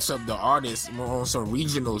the artists more on some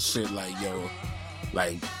regional shit. Like,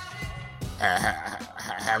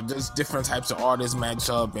 have just different types of artists match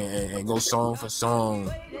up and go song for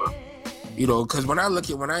song. Because when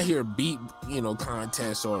I hear beat,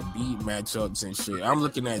 contests or beat matchups and shit, I'm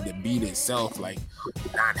looking at the beat itself, like,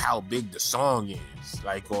 not how big the song is,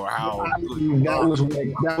 like, or how.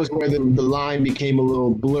 That was where the line became a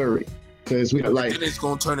little blurry, because we then it's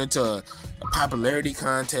gonna turn into a popularity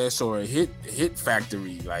contest or a hit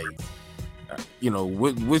factory, like,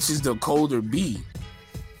 which is the colder beat.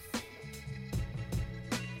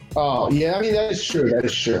 Oh yeah, I mean that is true.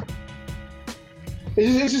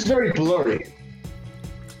 It's just very blurry.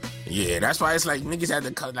 Yeah, that's why it's like niggas had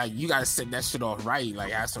to cut. Like, you gotta set that shit off right.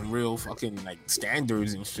 Like, have some real fucking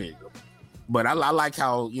standards and shit. But I like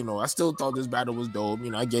how I still thought this battle was dope.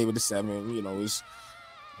 I gave it a 7. It's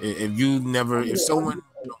if someone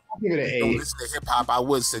don't listen to hip hop, I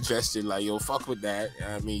would suggest it. Like, fuck with that.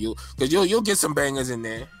 I mean, because you'll get some bangers in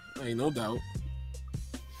there. Ain't no doubt.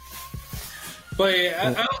 But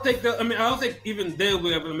yeah, I don't think even they'll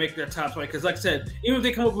be able to make their top 20, because, like I said, even if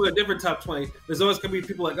they come up with a different top 20, there's always gonna be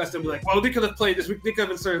people like us that be like, well, we could have played this, we could have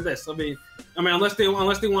inserted this. I mean, I mean, unless they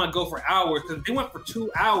want to go for hours, because they went for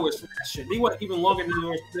 2 hours for that shit. They went even longer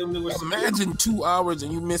than they were. Imagine 2 hours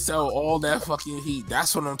and you miss out all that fucking heat.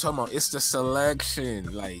 That's what I'm talking about. It's the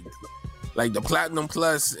selection, like the Platinum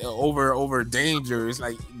Plus over Danger is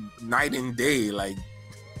like night and day. Like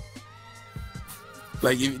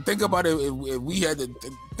if you think about it, if we had to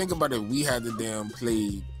think about it, we had to damn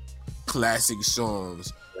play classic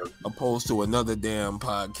songs opposed to another damn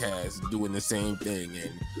podcast doing the same thing.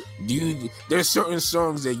 And there's certain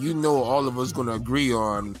songs that all of us gonna agree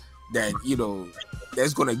on that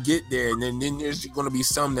that's gonna get there, and then there's gonna be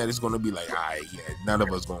some that is gonna be like, alright, yeah, none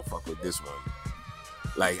of us gonna fuck with this one.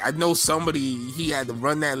 Like I know somebody, he had to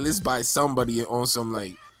run that list by somebody on some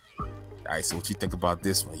like, alright, so what you think about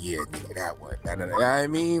this one? Yeah, nigga, that one. I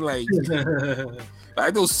mean, like, I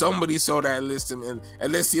know somebody saw that list and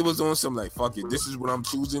unless it was on some like, fuck it, this is what I'm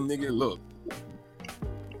choosing, nigga. Look,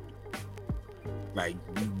 like,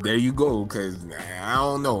 there you go. Cause I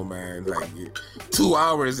don't know, man. Like 2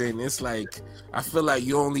 hours in, it's like I feel like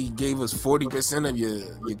you only gave us 40% of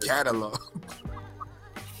your catalog,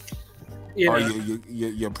 or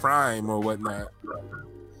your prime or whatnot.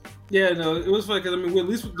 Yeah, no, it was funny because I mean, at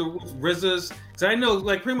least with RZA's, because I know,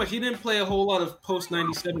 like, pretty much he didn't play a whole lot of post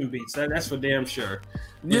 '97 beats. That's for damn sure.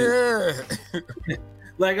 Yeah.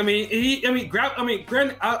 Like, I mean,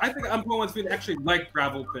 granted, I think I'm going with feet. Actually, like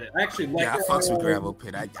Gravel Pit. I fucks with Gravel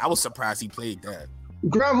Pit. I was surprised he played that.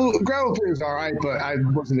 Gravel Pit was all right, but I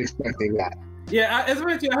wasn't expecting that. Yeah, it's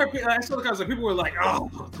funny too. I saw the comments like people were like, "Oh,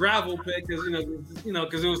 Gravel Pit," because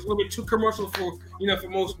because it was a little bit too commercial for for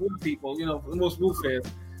most Wu people, for most Wu fans.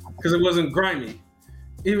 Because it wasn't grimy,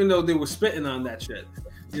 even though they were spitting on that shit,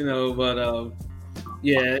 But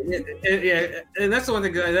yeah, and that's the one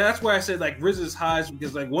thing. That's why I said like RZA's highs,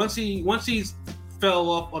 because like once he fell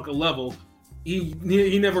off like a level, he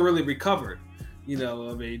never really recovered.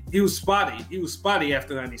 I mean, he was spotty. He was spotty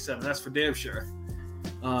after '97. That's for damn sure.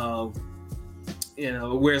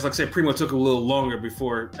 Whereas like I said, Primo took a little longer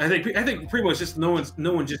before. I think Primo is just no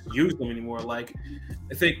one just used him anymore. Like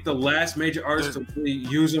I think the last major artist to really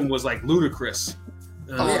use him was like Ludacris.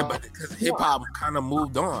 Yeah, but because hip hop kind of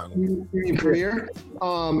moved on. Premier.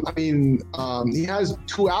 He has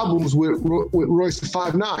 2 albums with Royce the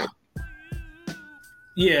 5'9".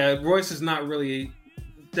 Yeah, Royce is not really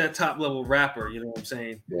that top level rapper, you know what I'm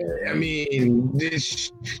saying? Yeah, I mean,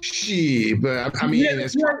 Royce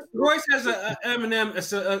has a Eminem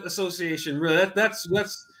association. Really, that's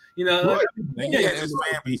Yeah, his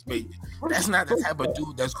fan base, but that's not the type of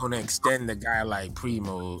dude that's going to extend the guy like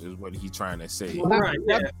Primo, is what he's trying to say. Right.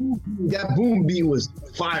 That boom beat was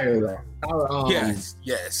fire, though.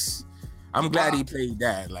 Yes. I'm glad he played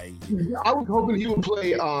that. Like, I was hoping he would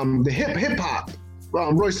play the hip hop.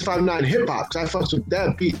 Royce 5'9" hip hop, because I fucks with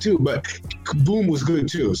that beat too, but Boom was good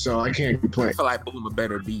too, so I can't complain. I feel like Boom a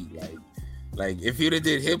better beat. Like if you'd have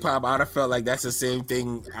did hip hop, I'd have felt like that's the same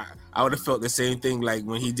thing. I would have felt the same thing like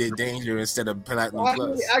when he did Danger instead of Platinum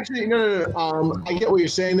Plus. Actually, no. I get what you're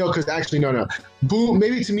saying though, because actually, no. Boom,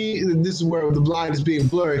 maybe to me, this is where the line is being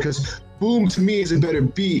blurry, because Boom to me is a better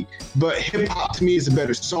beat, but hip hop to me is a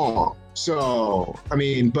better song. So, I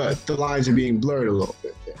mean, but the lines are being blurred a little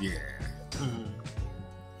bit. Yeah.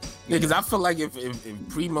 Yeah, because I feel like if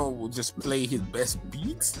Primo would just play his best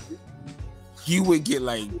beats, you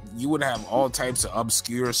would have all types of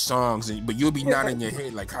obscure songs, but you'll be nodding your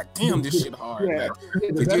head like, God damn, this shit hard. Yeah.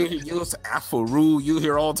 You'll listen to Afro, you'll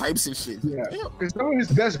hear all types of shit. Yeah, because some of his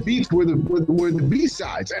best beats were the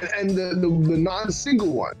B-sides and the non-single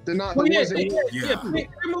one. They're not. Well,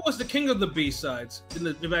 Primo was the king of the B-sides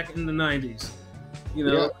back in the 90s.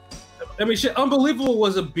 Yeah. I mean, shit, Unbelievable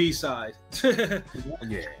was a B-side.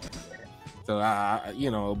 Yeah. So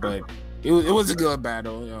but it was a good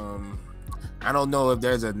battle. I don't know if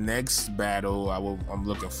there's a next battle. I'm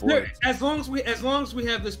looking forward. As long as we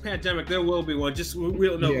have this pandemic, there will be one. Just we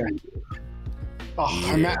don't know. Yeah.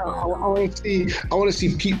 I want to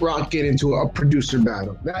see Pete Rock get into a producer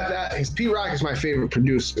battle. Pete Rock is my favorite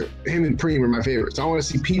producer. Him and Preem are my favorites. So I want to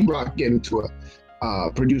see Pete Rock get into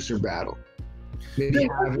a producer battle. There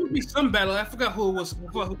would be some battle. I forgot who it was,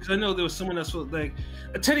 because I know there was someone else like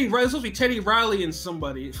Teddy Riley. Supposed to be Teddy Riley and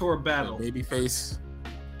somebody for a battle. Babyface.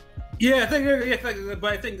 Yeah, I think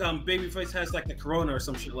Babyface has like the corona or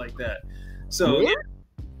some shit like that. So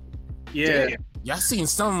yeah. Y'all seen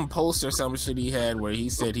some post or some shit he had where he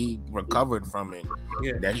said he recovered from it.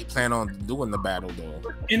 Yeah. That he planned on doing the battle though.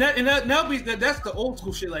 And that's the old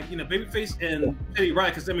school shit, like Babyface and Teddy Riley,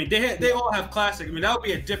 because I mean they all have classic. I mean that would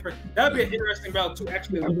be an interesting battle too.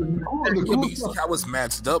 Actually, how was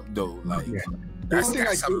matched up though. Like that's a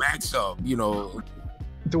matchup.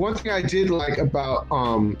 the one thing I did like about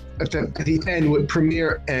at the end with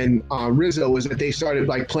Premier and RZA was that they started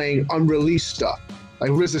like playing unreleased stuff. Like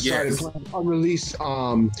RZA started playing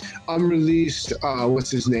unreleased. What's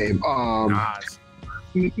his name?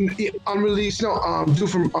 Unreleased. No, dude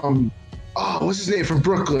from what's his name from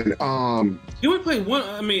Brooklyn? He would play one.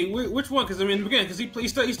 I mean, which one? Because I mean, again, because he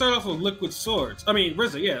started off with Liquid Swords. I mean,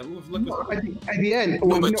 RZA, yeah, with Liquid Swords. At the end,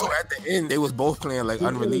 no, but at the end, they was both playing like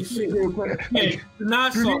unreleased shit. Yeah,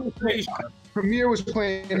 not song. Premier was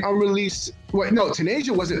playing unreleased. Wait, no,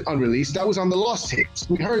 Tanasia wasn't unreleased. That was on the Lost tapes.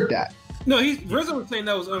 We heard that. No, RZA was saying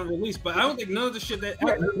that was unreleased, but I don't think none of the shit that.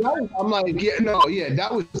 I'm like,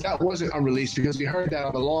 that wasn't unreleased because we heard that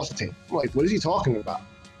on the Lost tape. I'm like, what is he talking about?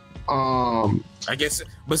 I guess,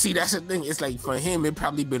 but see, that's the thing. It's like for him, it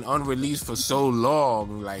probably been unreleased for so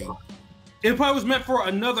long. Like, it probably was meant for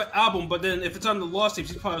another album, but then if it's on the Lost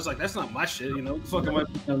tapes, he probably was like, "That's not my shit," you know. Fuck, am I on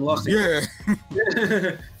the Lost tapes?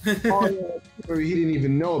 Yeah. He didn't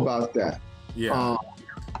even know about that. Yeah.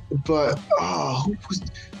 But who was?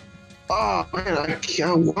 Oh man, I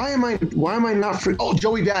can't. Why am I not free? Oh,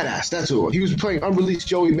 Joey Badass. That's who. He was playing unreleased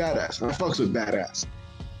Joey Badass. And I fucks with Badass.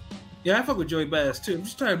 Yeah, I fuck with Joey Badass too. I'm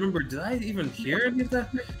just trying to remember. Did I even hear any of that?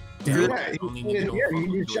 Yeah,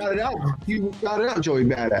 you shouted out. You shouted out Joey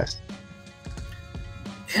Badass.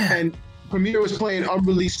 Yeah. And Premier was playing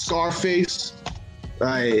unreleased Scarface.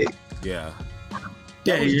 Like, yeah,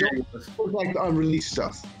 it was like the unreleased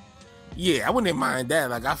stuff. Yeah, I wouldn't mind that.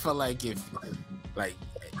 Like, I felt like if, like,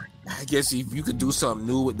 I guess if you could do something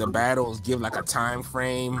new with the battles, give like a time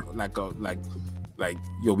frame, like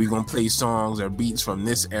yo, we gonna play songs or beats from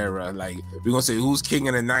this era. Like, we gonna say who's king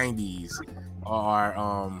in the 90s, or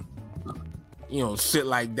you know, shit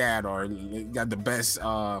like that, or got the best.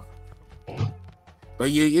 But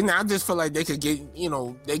yeah, you know, I just feel like they could get, you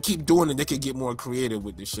know, they keep doing it, they could get more creative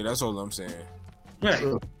with this shit. That's all I'm saying. Right.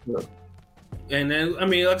 Sure. And then, I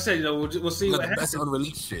mean, like I said, you know, we'll see what happens. That's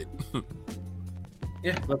unreleased shit.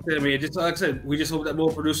 Yeah, I mean, just like I said, we just hope that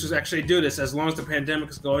more producers actually do this. As long as the pandemic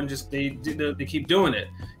is going, just they keep doing it,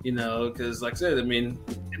 you know. Because, like I said, I mean,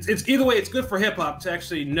 it's either way, it's good for hip hop to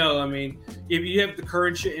actually know. I mean, if you have the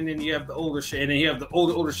current shit and then you have the older shit, and then you have the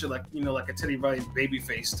older shit, like, you know, like a Teddy Riley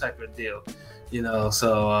Babyface type of deal, you know.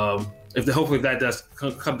 So hopefully that does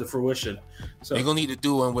come to fruition. So they're gonna need to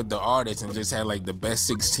do one with the artists and just have like the best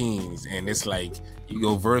 16s, and it's like you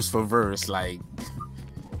go verse for verse, like.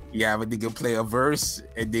 Yeah, but they can play a verse,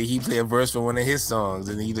 and then he play a verse for one of his songs,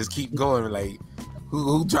 and then you just keep going. Like,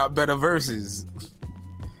 who dropped better verses?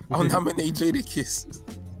 I'll nominate Jadakiss.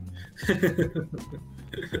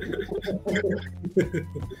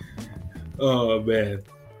 Oh man!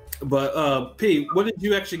 But P, what did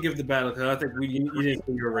you actually give the battle? Because I think you didn't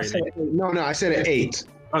say your rating. No, I said an 8.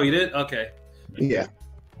 Oh, you did? Okay. Yeah.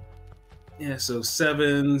 Yeah, so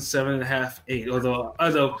 7.5, 8. Although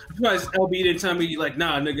I'm surprised LB didn't tell me, like,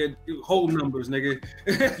 nah, nigga, whole numbers, nigga.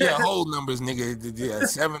 Yeah, whole numbers, nigga. Yeah,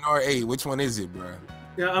 7 or 8. Which one is it, bro?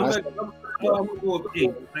 Yeah, I'm gonna go with 8.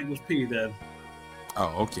 I think it was P then.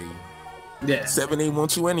 Oh, okay. Yeah. 7 ain't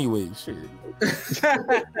want you anyway. Shit.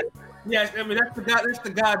 Yeah, I mean that's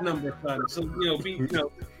the God number, son. So you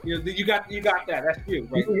got that. That's you,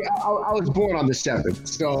 right? I was born on the 7th,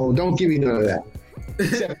 so don't give me none of that.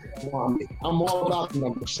 7, I'm all about the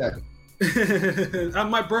number 7.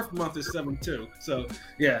 My birth month is 7 too. So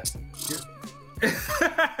yeah.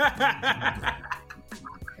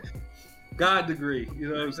 God degree, you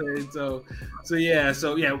know what I'm saying? So yeah,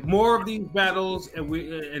 more of these battles, and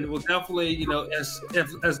we'll definitely,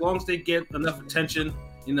 as long as they get enough attention,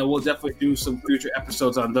 we'll definitely do some future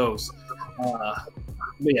episodes on those. But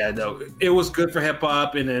yeah, no, it was good for hip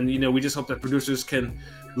hop, and then we just hope that producers can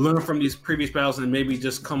learn from these previous battles and maybe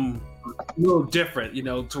just come a little different,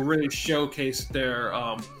 to really showcase their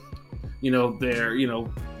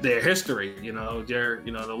their history, their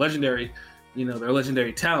legendary, their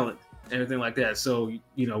legendary talent. Everything like that. So,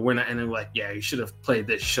 we're not, and they're like, yeah, you should have played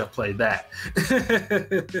this, you should have played that.